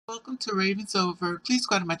Welcome to Ravens Over. Please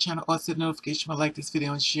go to my channel, also notification, like this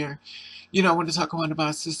video and share. I want to talk about one of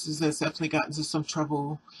our sisters that's definitely gotten into some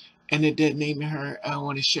trouble and it did naming her. I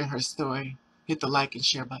want to share her story. Hit the like and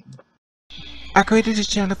share button. I created this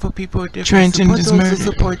channel for people with different Transgenders murdered. to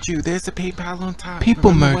support you. There's a PayPal on top.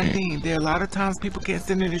 People Remember murdered. one thing, there are a lot of times people can't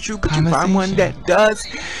send in the truth, but you find one that does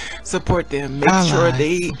support them. Make sure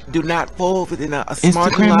they do not fall within a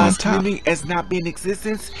marginalized community as not being in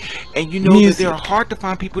existence. And you know that there are hard to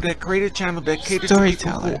find people that create a channel that cater to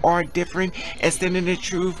people who are different and stand in the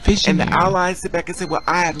truth. And the allies sit back and say, well,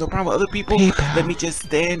 I have no problem with other people. Let me just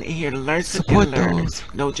stand in here to learn something and learn.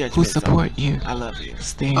 No judgment. Who support you. I love you.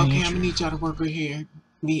 Okay, I'm gonna need y'all to work with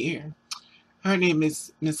me here. Her name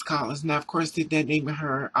is Miss Collins. Now, of course, they did name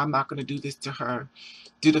her. I'm not gonna do this to her,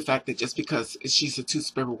 due to the fact that just because she's a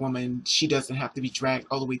two-spirit woman, she doesn't have to be dragged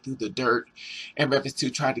all the way through the dirt and reference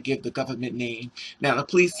to try to give the government name. Now, the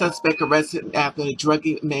police suspect arrested after a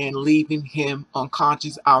drugged man leaving him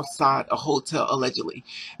unconscious outside a hotel, allegedly.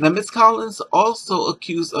 Now, Miss Collins also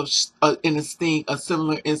accused of in a sting of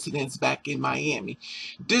similar incidents back in Miami.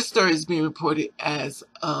 This story is being reported as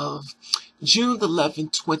of June 11,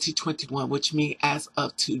 2021, which means as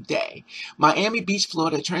of today. Miami Beach,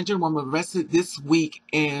 Florida, a transgender woman arrested this week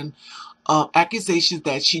in accusations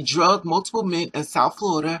that she drugged multiple men in South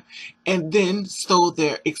Florida and then stole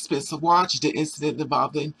their expensive watch. The incident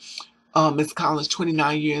involving Ms. Collins,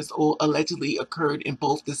 29 years old, allegedly occurred in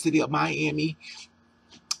both the city of Miami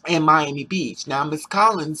and Miami Beach. Now, Ms.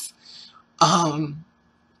 Collins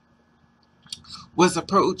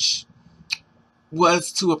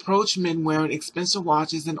was to approach men wearing expensive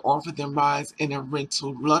watches and offer them rides in a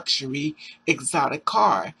rental luxury exotic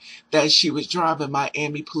car that she was driving.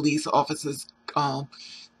 Miami police officers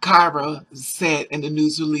Kyra said in the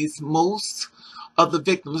news release most of the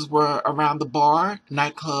victims were around the bar,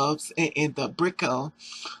 nightclubs, and in the Brickell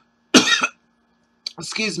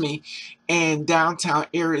and downtown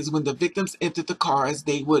areas. When the victims entered the cars,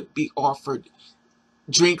 they would be offered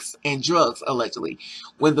drinks and drugs, allegedly.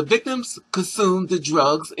 When the victims consumed the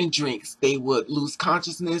drugs and drinks, they would lose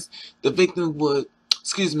consciousness. The victims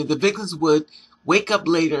would wake up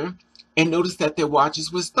later and notice that their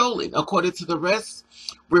watches were stolen. According to the arrest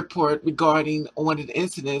report regarding one of the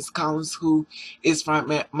incidents, Collins, who is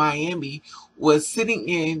from Miami, was sitting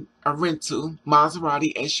in a rental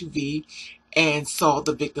Maserati SUV and saw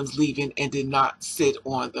the victims leaving and did not sit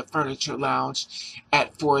on the furniture lounge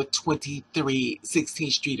at 423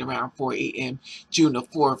 16th Street around 4 a.m. June the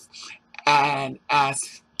 4th and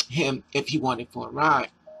asked him if he wanted for a ride.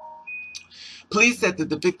 Police said that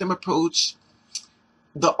the victim approached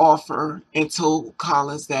the offer and told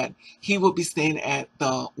Collins that he would be staying at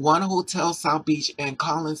the One Hotel South Beach and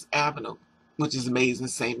Collins Avenue, which is amazing,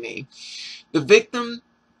 same name.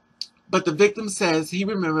 But the victim says he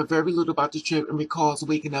remembered very little about the trip and recalls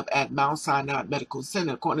waking up at Mount Sinai Medical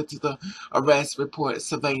Center. According to the arrest report,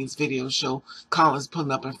 surveillance video show Collins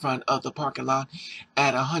pulling up in front of the parking lot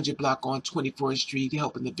at 100 block on 24th Street,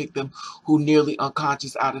 helping the victim, who nearly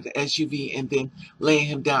unconscious, out of the SUV and then laying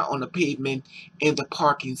him down on the pavement in the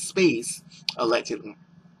parking space, allegedly.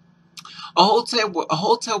 A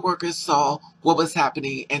hotel worker saw what was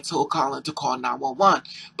happening and told Colin to call 911,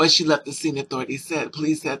 but she left the scene, authorities said.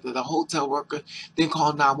 Police said that the hotel worker then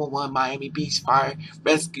called 911. Miami Beach fire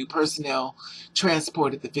rescue personnel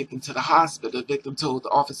transported the victim to the hospital. The victim told the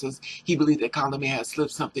officers he believed that Colin may have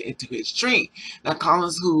slipped something into his drink. Now,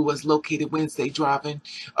 Collins, who was located Wednesday driving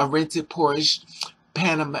a rented Porsche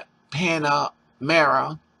Panamera,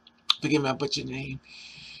 forgive me, I butchered your name,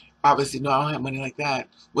 obviously, no, I don't have money like that,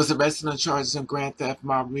 was arrested on charges of grand theft,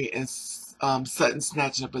 robbery, and sudden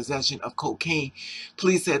snatching of possession of cocaine.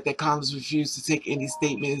 Police said that Collins refused to take any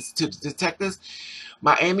statements to the detectives.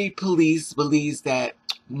 Miami police believes that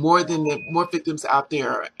more victims out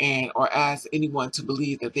there or ask anyone to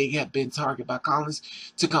believe that they have been targeted by Collins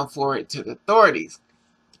to come forward to the authorities.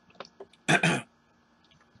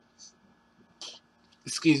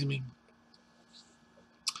 Excuse me.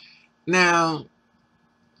 Now,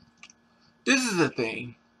 this is the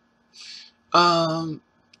thing. I'm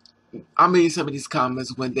reading some of these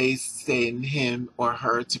comments. When they send him or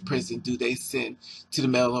her to prison, do they send to the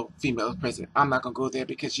male or female prison? I'm not going to go there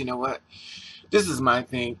because you know what? This is my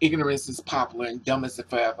thing. Ignorance is popular and dumb is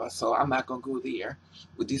forever. So I'm not going to go there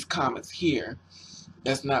with these comments here.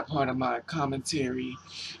 That's not part of my commentary.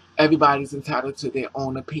 Everybody's entitled to their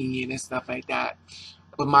own opinion and stuff like that.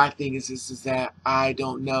 But my thing is that I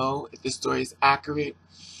don't know if the story is accurate.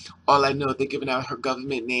 All I know, they're giving out her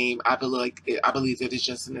government name. I believe that it's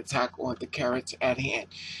just an attack on the character at hand.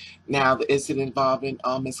 Now, the incident involving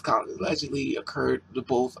Ms. Collins allegedly occurred to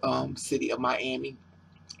both city of Miami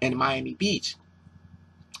in Miami Beach.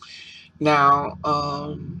 Now,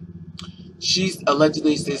 she's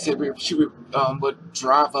allegedly, they said she would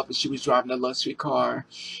drive up, and she was driving a luxury car,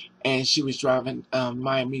 and she was driving.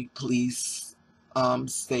 Miami police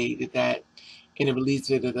stated that in a release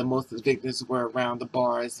video that most of the victims were around the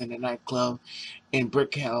bars and the nightclub in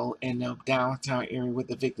Brickell in the downtown area where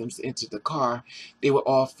the victims entered the car. They were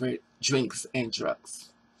offered drinks and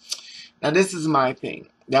drugs. Now, this is my thing.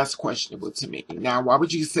 That's questionable to me. Now, why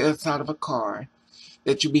would you sit outside of a car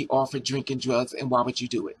that you be offered drinking drugs, and why would you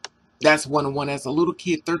do it? That's one-on-one. As a little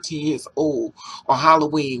kid, 13 years old, on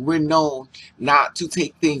Halloween, we're known not to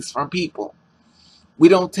take things from people. We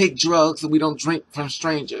don't take drugs, and we don't drink from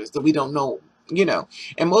strangers that we don't know, you know.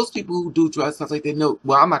 And most people who do drugs, stuff like that, know,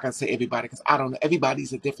 well, I'm not going to say everybody, because I don't know.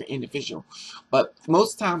 Everybody's a different individual. But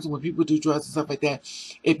most times when people do drugs and stuff like that,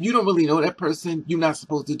 if you don't really know that person, you're not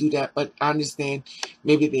supposed to do that. But I understand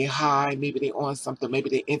maybe they're high, maybe they're on something, maybe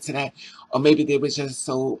they're into that, or maybe they were just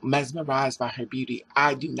so mesmerized by her beauty.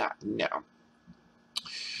 I do not know.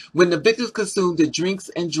 When the victims consumed the drinks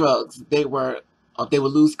and drugs, they would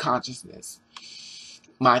lose consciousness.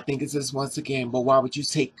 My thing is this once again, but why would you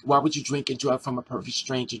drink and drug from a perfect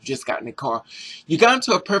stranger? You just got in the car. You got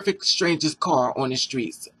into a perfect stranger's car on the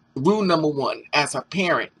streets. Rule number one, as a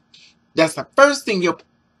parent, that's the first thing your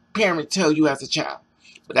parent tell you as a child.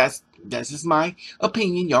 But that's just my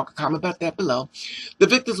opinion. Y'all can comment about that below. The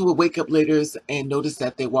victims will wake up later and notice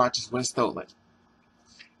that their watches were stolen.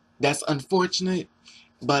 That's unfortunate,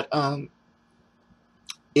 but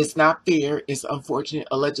it's not fair. It's unfortunate,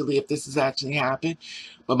 allegedly, if this has actually happened.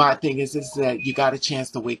 But my thing is that you got a chance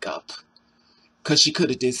to wake up, because she could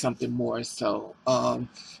have did something more. So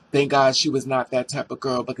thank God she was not that type of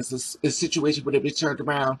girl, because the situation would have been turned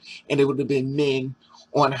around and it would have been men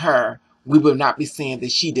on her. We would not be saying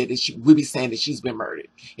that she did it. We'd be saying that she's been murdered.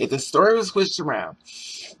 If the story was switched around.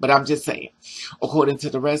 But I'm just saying, according to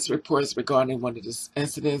the arrest reports regarding one of the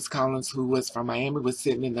incidents, Collins, who was from Miami, was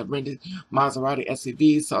sitting in the rented Maserati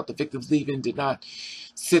SUV, saw the victims leaving, did not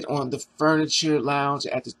sit on the furniture lounge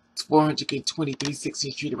at the 423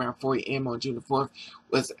 16th Street around 4 a.m. on June the 4th,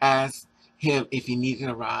 was asked him if he needed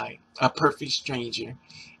a ride. A perfect stranger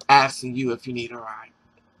asking you if you need a ride.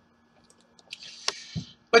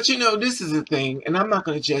 But you know, this is the thing, and I'm not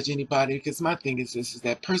going to judge anybody, because my thing is this, is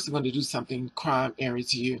that person going to do something crime area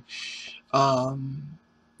to you.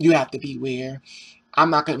 You have to beware. I'm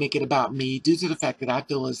not going to make it about me due to the fact that I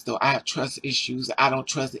feel as though I have trust issues. I don't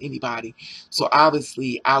trust anybody. So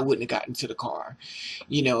obviously, I wouldn't have gotten to the car.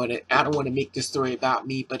 You know, and I don't want to make this story about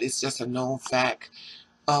me, but it's just a known fact.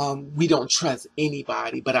 We don't trust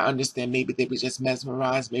anybody, but I understand maybe they were just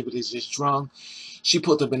mesmerized. Maybe they're just drunk. She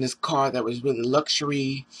pulled up in this car that was really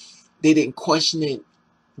luxury. They didn't question it.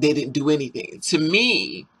 They didn't do anything. To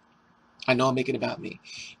me, I know I'm making it about me.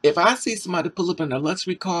 If I see somebody pull up in a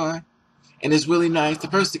luxury car and it's really nice,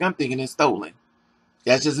 the first thing I'm thinking is stolen.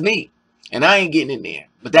 That's just me. And I ain't getting in there.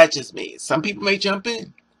 But that's just me. Some people may jump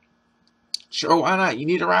in. Sure, why not? You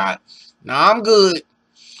need a ride? No, I'm good.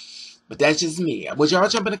 But that's just me. Would y'all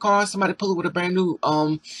jump in the car? Somebody pull up with a brand new,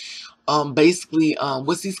 basically,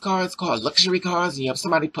 what's these cars called? Luxury cars. And you have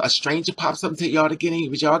somebody, a stranger pops up and tell y'all to get in.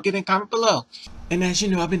 Would y'all get in? Comment below. And as you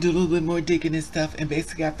know, I've been doing a little bit more digging and stuff. And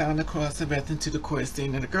basically, I found across the reference to the court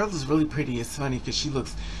scene. And the girl is really pretty. It's funny because she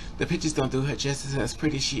looks, the pictures don't do her justice as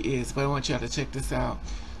pretty as she is. But I want y'all to check this out.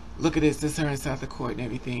 Look at this. This is her inside the court and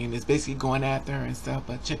everything. And it's basically going after her and stuff.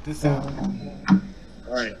 But check this out.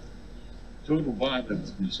 All right. Total bond that's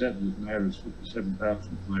been set with matter is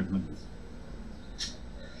 $57,500.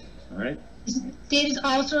 All right. The state is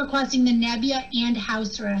also requesting the nebula and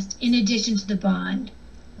house arrest in addition to the bond,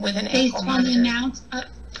 based on the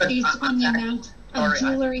amount of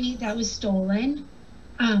jewelry that was stolen.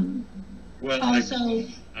 Well, also,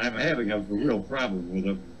 I'm having a real problem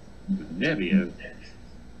with nebula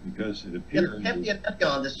because it appears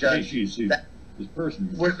on this judge. This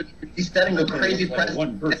person. He's setting a crazy precedent.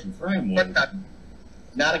 One person crime was.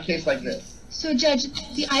 Not a case like this. So, Judge,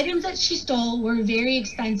 the items that she stole were very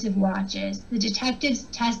expensive watches. The detectives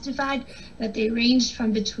testified that they ranged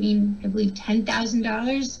from between, I believe,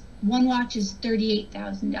 $10,000. One watch is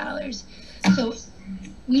 $38,000. So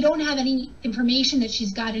we don't have any information that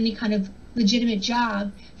she's got any kind of legitimate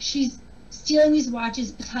job. She's stealing these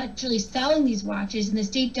watches, potentially selling these watches, and the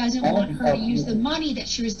state doesn't want her to use the money that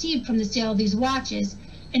she received from the sale of these watches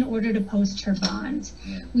in order to post her bonds.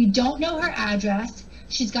 We don't know her address.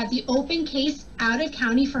 She's got the open case out of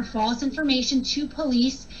county for false information to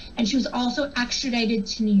police, and she was also extradited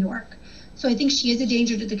to New York. So I think she is a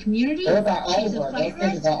danger to the community. She's a flight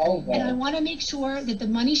risk, and I want to make sure that the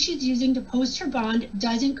money she's using to post her bond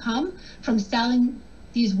doesn't come from selling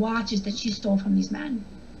these watches that she stole from these men.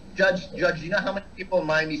 Judge, you know how many people in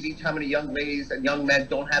Miami Beach, how many young ladies and young men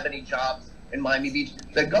don't have any jobs in Miami Beach?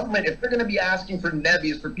 The government, if they're going to be asking for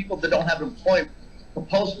nevias for people that don't have employment to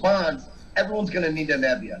post bonds, everyone's going to need a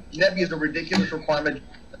nevia. Nevia is a ridiculous requirement.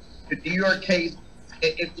 The New York case,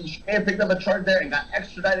 she may have picked up a charge there and got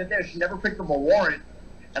extradited there. She never picked up a warrant.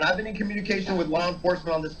 And I've been in communication with law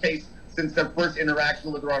enforcement on this case since their first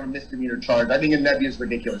interaction with her on a misdemeanor charge. I think a nevia is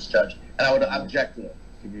ridiculous, Judge, and I would object to it.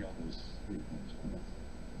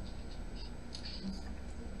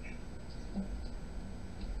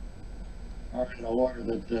 All right, I'll order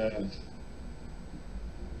that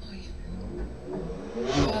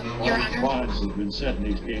Your Honor. bonds that have been set in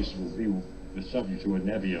these cases will be subject to a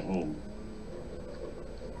nevia hold.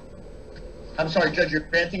 I'm sorry, Judge, you're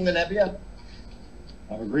granting the nevia?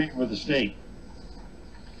 I'm agreeing with the state.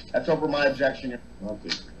 That's over my objection. Okay.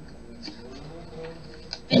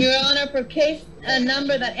 Your Honor, for case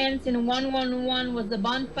number that ends in 111, was the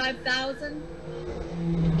bond 5,000?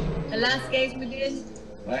 The last case we did?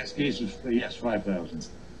 Last case was, yes, 5,000.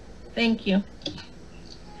 Thank you.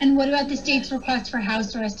 And what about the state's request for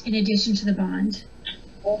house arrest in addition to the bond?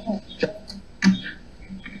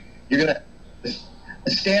 You're gonna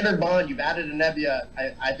a standard bond. You've added a nevia.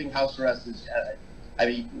 I think house arrest is. I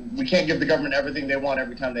mean, we can't give the government everything they want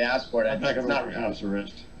every time they ask for it. I'm not going to order house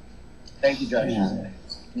arrest. Thank you, Judge.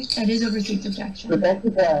 That is over state's objection. Thank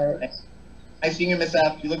you, Nice seeing you, Miss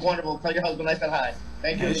F. You look wonderful. Tell your husband I said hi.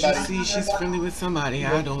 Thank you, As you everybody. see, she's friendly with somebody.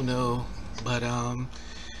 I don't know, but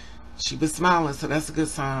she was smiling, so that's a good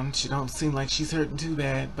sign. She don't seem like she's hurting too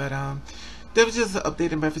bad. But there was just an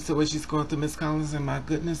update in reference to what she's going through, Miss Collins. And my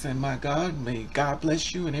goodness, and my God, may God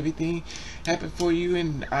bless you and everything happen for you.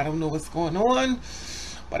 And I don't know what's going on,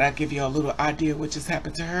 but I give you a little idea what just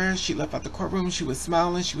happened to her. She left out the courtroom. She was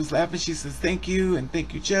smiling. She was laughing. She says, "Thank you," and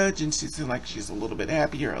 "Thank you, Judge." And she seemed like she's a little bit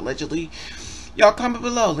happier, allegedly. Y'all comment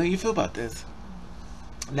below. Let me feel about this.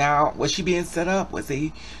 Now, was she being set up? Was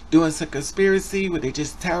they doing some conspiracy? Were they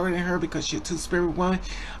just towering her because she's a two-spirit woman?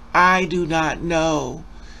 I do not know.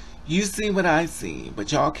 You see what I see.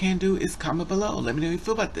 What y'all can do is comment below. Let me know how you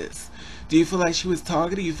feel about this. Do you feel like she was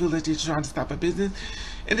targeted? You feel like they're trying to stop her business?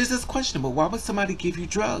 And this is questionable. Why would somebody give you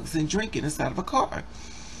drugs and drinking inside of a car?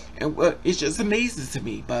 And it's just amazing to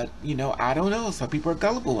me. But, you know, I don't know. Some people are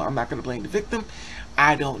gullible. I'm not going to blame the victim.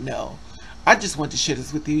 I don't know. I just want to share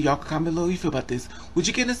this with you. Y'all can comment below how you feel about this. Would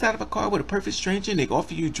you get inside of a car with a perfect stranger and they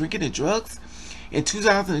offer you drinking and drugs? In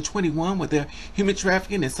 2021, with their human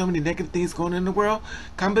trafficking and so many negative things going on in the world?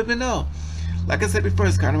 Comment below. Like I said before,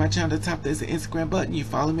 it's kind of my channel at the top. There's an Instagram button. You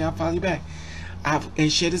follow me, I'll follow you back.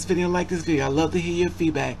 And share this video and like this video. I love to hear your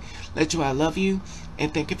feedback. Let you know I love you.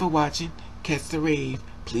 And thank you for watching. Catch the rave.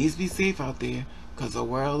 Please be safe out there, because the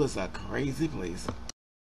world is a crazy place.